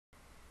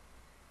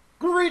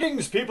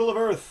Greetings, people of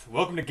Earth!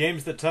 Welcome to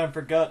Games That Time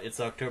Forgot. It's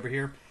October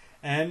here,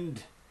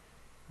 and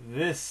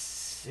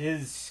this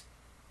is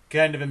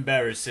kind of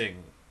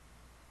embarrassing.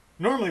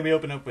 Normally we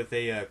open up with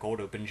a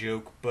cold open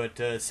joke, but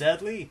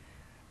sadly,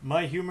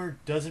 my humor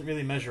doesn't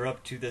really measure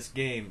up to this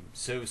game.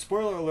 So,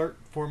 spoiler alert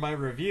for my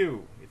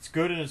review. It's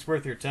good and it's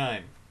worth your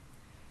time.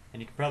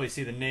 And you can probably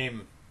see the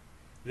name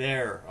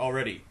there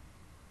already.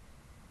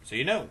 So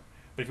you know.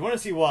 But if you want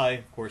to see why,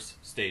 of course,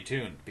 stay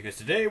tuned. Because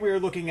today we are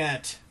looking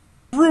at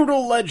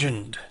Brütal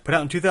Legend, put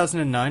out in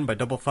 2009 by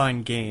Double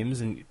Fine Games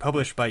and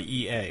published by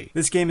EA.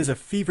 This game is a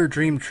fever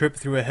dream trip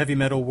through a heavy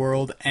metal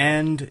world,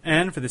 and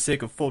for the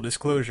sake of full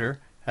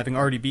disclosure, having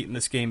already beaten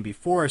this game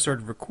before I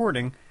started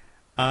recording,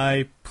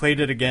 I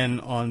played it again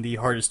on the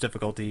hardest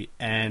difficulty,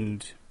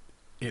 and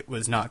it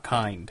was not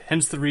kind.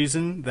 Hence the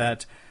reason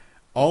that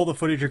all the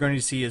footage you're going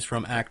to see is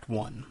from Act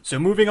 1. So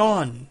moving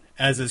on,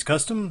 as is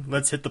custom,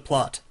 let's hit the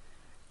plot.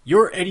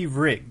 You're Eddie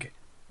Rigg,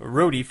 a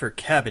roadie for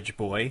Cabbage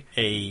Boy,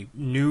 a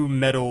new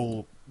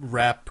metal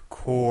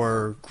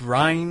rap-core,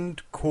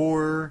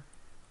 grindcore,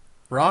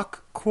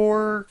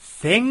 rockcore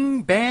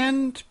thing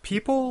band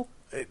people?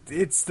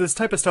 It's this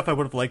type of stuff I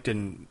would have liked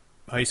in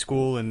high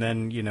school and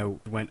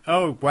then, went,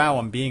 oh, wow,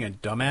 I'm being a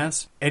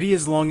dumbass. Eddie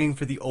is longing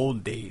for the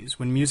old days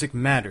when music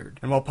mattered,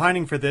 and while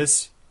pining for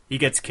this, he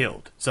gets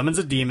killed, summons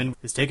a demon,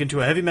 is taken to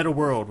a heavy metal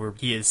world where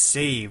he is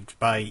saved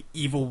by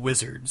evil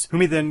wizards,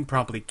 whom he then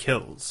promptly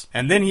kills.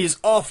 And then he's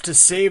off to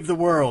save the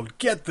world,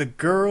 get the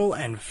girl,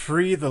 and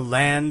free the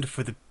land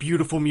for the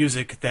beautiful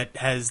music that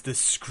has the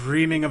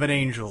screaming of an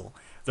angel,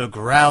 the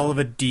growl of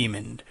a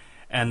demon,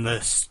 and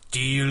the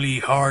steely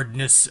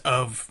hardness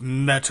of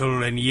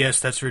metal. And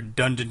yes, that's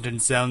redundant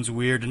and sounds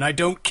weird, and I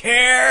don't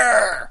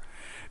care!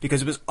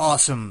 Because it was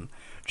awesome.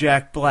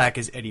 Jack Black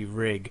is Eddie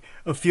Rigg.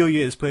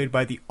 Ophelia is played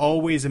by the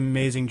always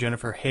amazing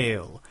Jennifer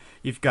Hale.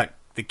 You've got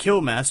the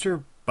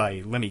Killmaster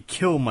by Lemmy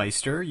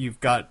Kilmister. You've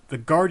got the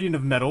Guardian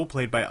of Metal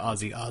played by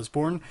Ozzy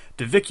Osbourne.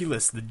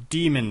 Diviculus the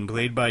Demon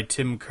played by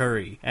Tim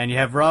Curry. And you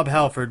have Rob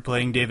Halford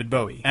playing David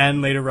Bowie.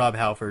 And later Rob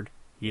Halford.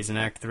 He's in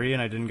Act 3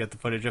 and I didn't get the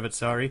footage of it,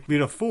 sorry.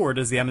 Lita Ford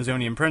is the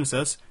Amazonian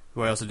Princess,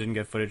 who I also didn't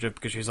get footage of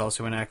because she's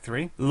also in Act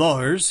 3.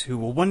 Lars, who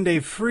will one day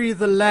free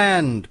the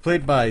land,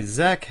 played by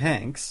Zach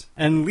Hanks.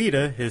 And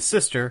Lita, his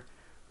sister,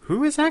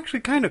 who is actually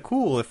kind of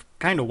cool, if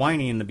kind of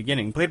whiny in the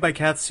beginning, played by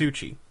Kath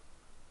Soucie.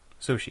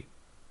 Sochi.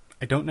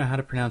 I don't know how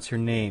to pronounce her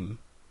name.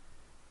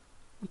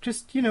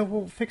 Just,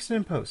 we'll fix it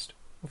in post.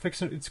 We'll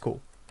fix it, it's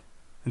cool.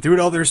 And through it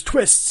all there's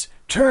twists,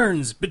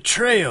 turns,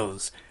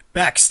 betrayals,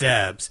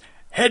 backstabs,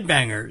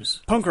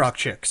 headbangers, punk rock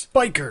chicks,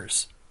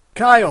 bikers,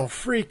 Kyle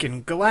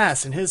freaking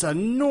Glass and his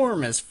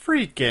enormous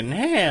freaking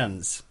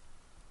hands.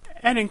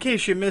 And in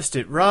case you missed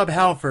it, Rob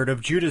Halford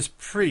of Judas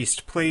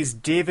Priest plays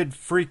David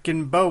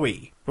freaking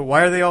Bowie. But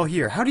why are they all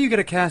here? How do you get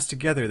a cast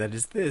together that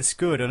is this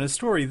good on a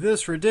story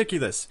this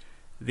ridiculous?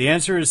 The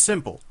answer is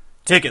simple.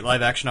 Take it,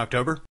 Live Action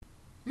October.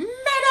 Metal!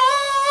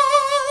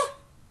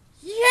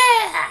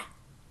 Yeah!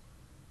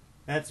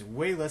 That's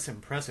way less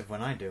impressive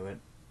when I do it.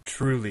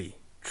 Truly,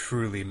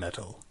 truly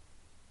metal.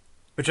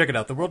 But check it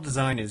out, the world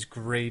design is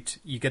great.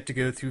 You get to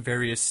go through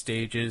various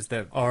stages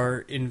that are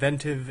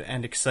inventive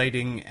and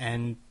exciting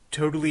and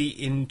totally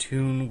in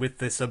tune with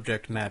the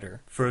subject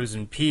matter.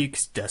 Frozen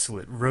peaks,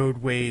 desolate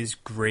roadways,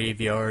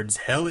 graveyards,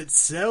 hell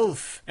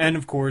itself, and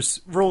of course,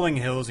 rolling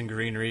hills and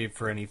greenery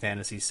for any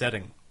fantasy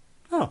setting.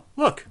 Oh,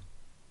 look!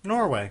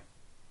 Norway.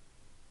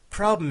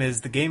 Problem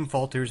is, the game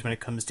falters when it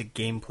comes to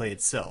gameplay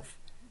itself.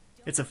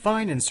 It's a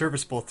fine and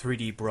serviceable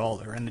 3D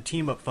brawler, and the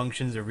team-up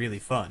functions are really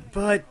fun.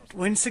 But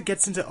once it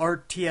gets into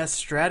RTS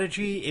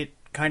strategy, it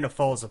kind of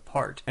falls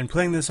apart. And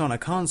playing this on a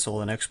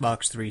console, an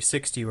Xbox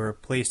 360 or a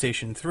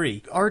PlayStation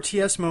 3,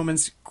 RTS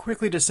moments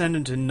quickly descend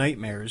into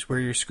nightmares where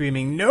you're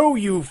screaming, "No,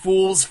 you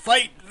fools!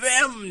 Fight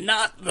them,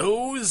 not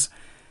those!"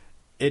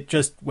 It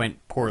just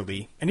went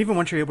poorly. And even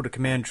once you're able to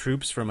command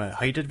troops from a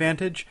height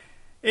advantage,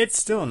 it's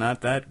still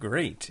not that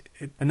great.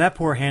 And that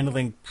poor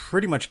handling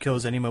pretty much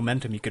kills any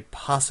momentum you could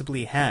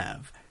possibly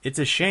have. It's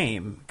a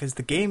shame, because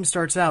the game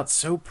starts out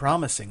so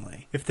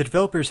promisingly. If the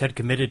developers had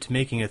committed to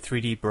making a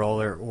 3D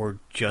brawler or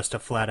just a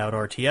flat-out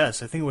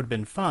RTS, I think it would have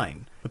been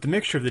fine. But the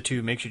mixture of the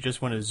two makes you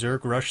just want to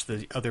Zerg rush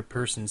the other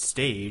person's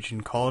stage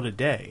and call it a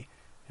day.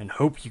 And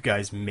hope you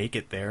guys make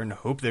it there, and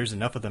hope there's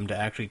enough of them to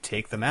actually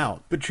take them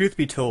out. But truth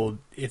be told,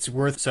 it's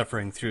worth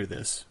suffering through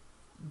this.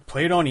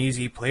 Play it on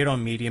easy, play it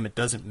on medium, it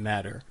doesn't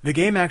matter. The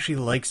game actually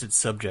likes its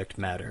subject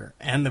matter,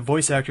 and the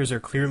voice actors are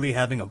clearly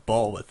having a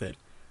ball with it.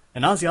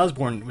 And Ozzy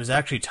Osbourne was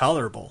actually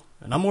tolerable,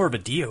 and I'm more of a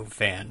Dio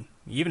fan,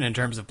 even in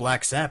terms of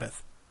Black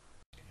Sabbath.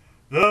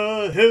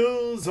 The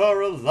hills are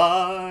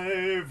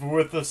alive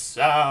with the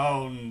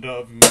sound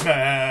of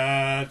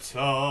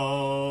metal.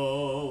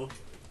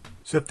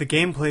 So if the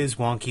gameplay is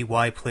wonky,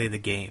 why play the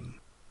game?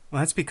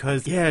 Well, that's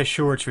because, yeah,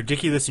 sure, it's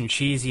ridiculous and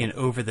cheesy and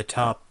over the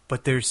top,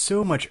 but there's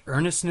so much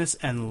earnestness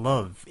and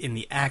love in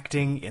the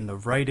acting, in the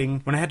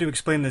writing. When I had to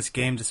explain this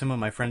game to some of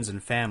my friends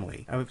and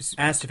family, I was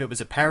asked if it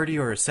was a parody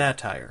or a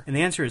satire, and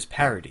the answer is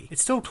parody.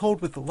 It's still told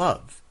with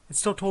love. It's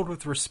still told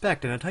with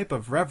respect and a type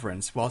of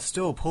reverence, while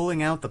still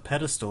pulling out the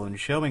pedestal and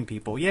showing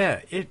people,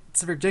 yeah,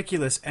 it's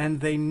ridiculous, and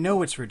they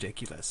know it's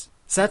ridiculous.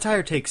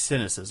 Satire takes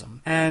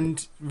cynicism,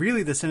 and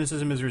really the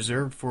cynicism is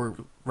reserved for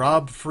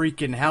Rob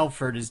freaking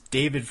Halford as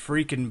David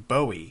freaking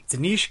Bowie. It's a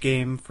niche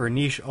game for a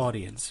niche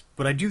audience,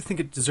 but I do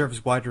think it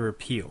deserves wider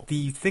appeal.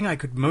 The thing I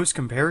could most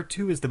compare it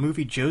to is the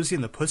movie Josie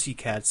and the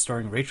Pussycats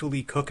starring Rachel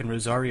Lee Cook and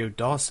Rosario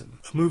Dawson.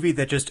 A movie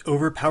that just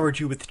overpowered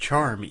you with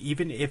charm,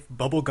 even if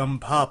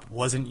bubblegum pop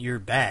wasn't your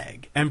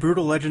bag. And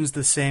Brütal Legend's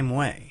the same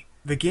way.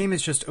 The game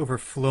is just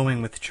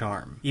overflowing with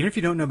charm. Even if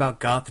you don't know about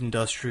goth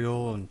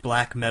industrial and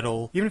black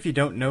metal, even if you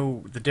don't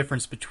know the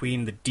difference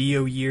between the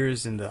Dio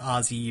years and the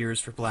Ozzy years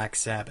for Black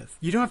Sabbath,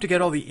 you don't have to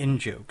get all the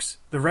in-jokes.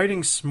 The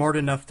writing's smart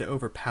enough to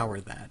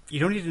overpower that. You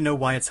don't need to know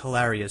why it's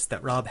hilarious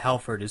that Rob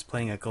Halford is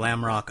playing a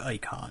glam rock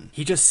icon.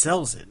 He just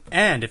sells it.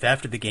 And if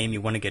after the game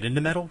you want to get into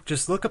metal,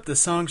 just look up the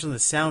songs on the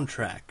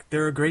soundtrack.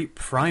 They're a great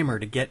primer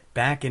to get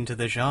back into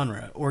the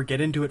genre, or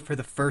get into it for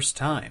the first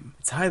time.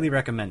 It's highly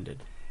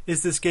recommended.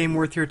 Is this game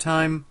worth your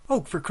time?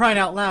 Oh, for crying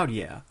out loud,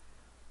 yeah.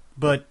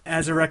 But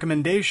as a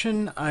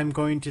recommendation, I'm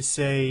going to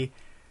say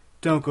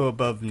don't go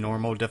above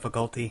normal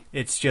difficulty.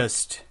 It's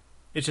just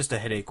a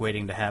headache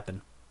waiting to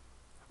happen.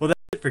 Well, that's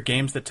it for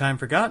Games That Time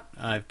Forgot.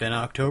 I've been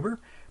October.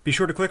 Be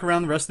sure to click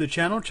around the rest of the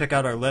channel, check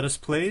out our Let Us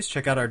Plays,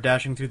 check out our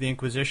Dashing Through the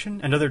Inquisition,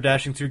 and other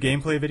Dashing Through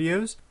gameplay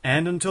videos.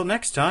 And until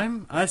next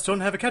time, I still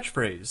don't have a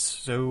catchphrase.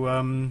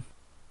 So,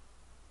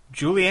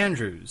 Julie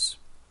Andrews.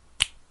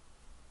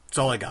 That's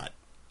all I got.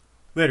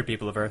 Later,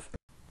 people of Earth.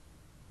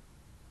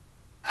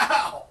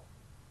 Ow!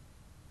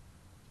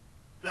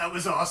 That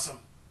was awesome.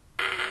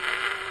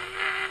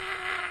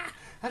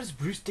 How does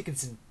Bruce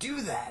Dickinson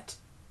do that?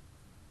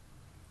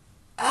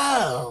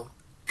 Oh,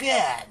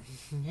 God.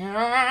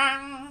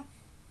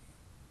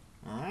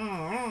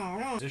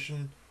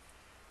 Position.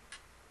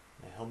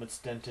 My helmet's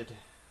dented.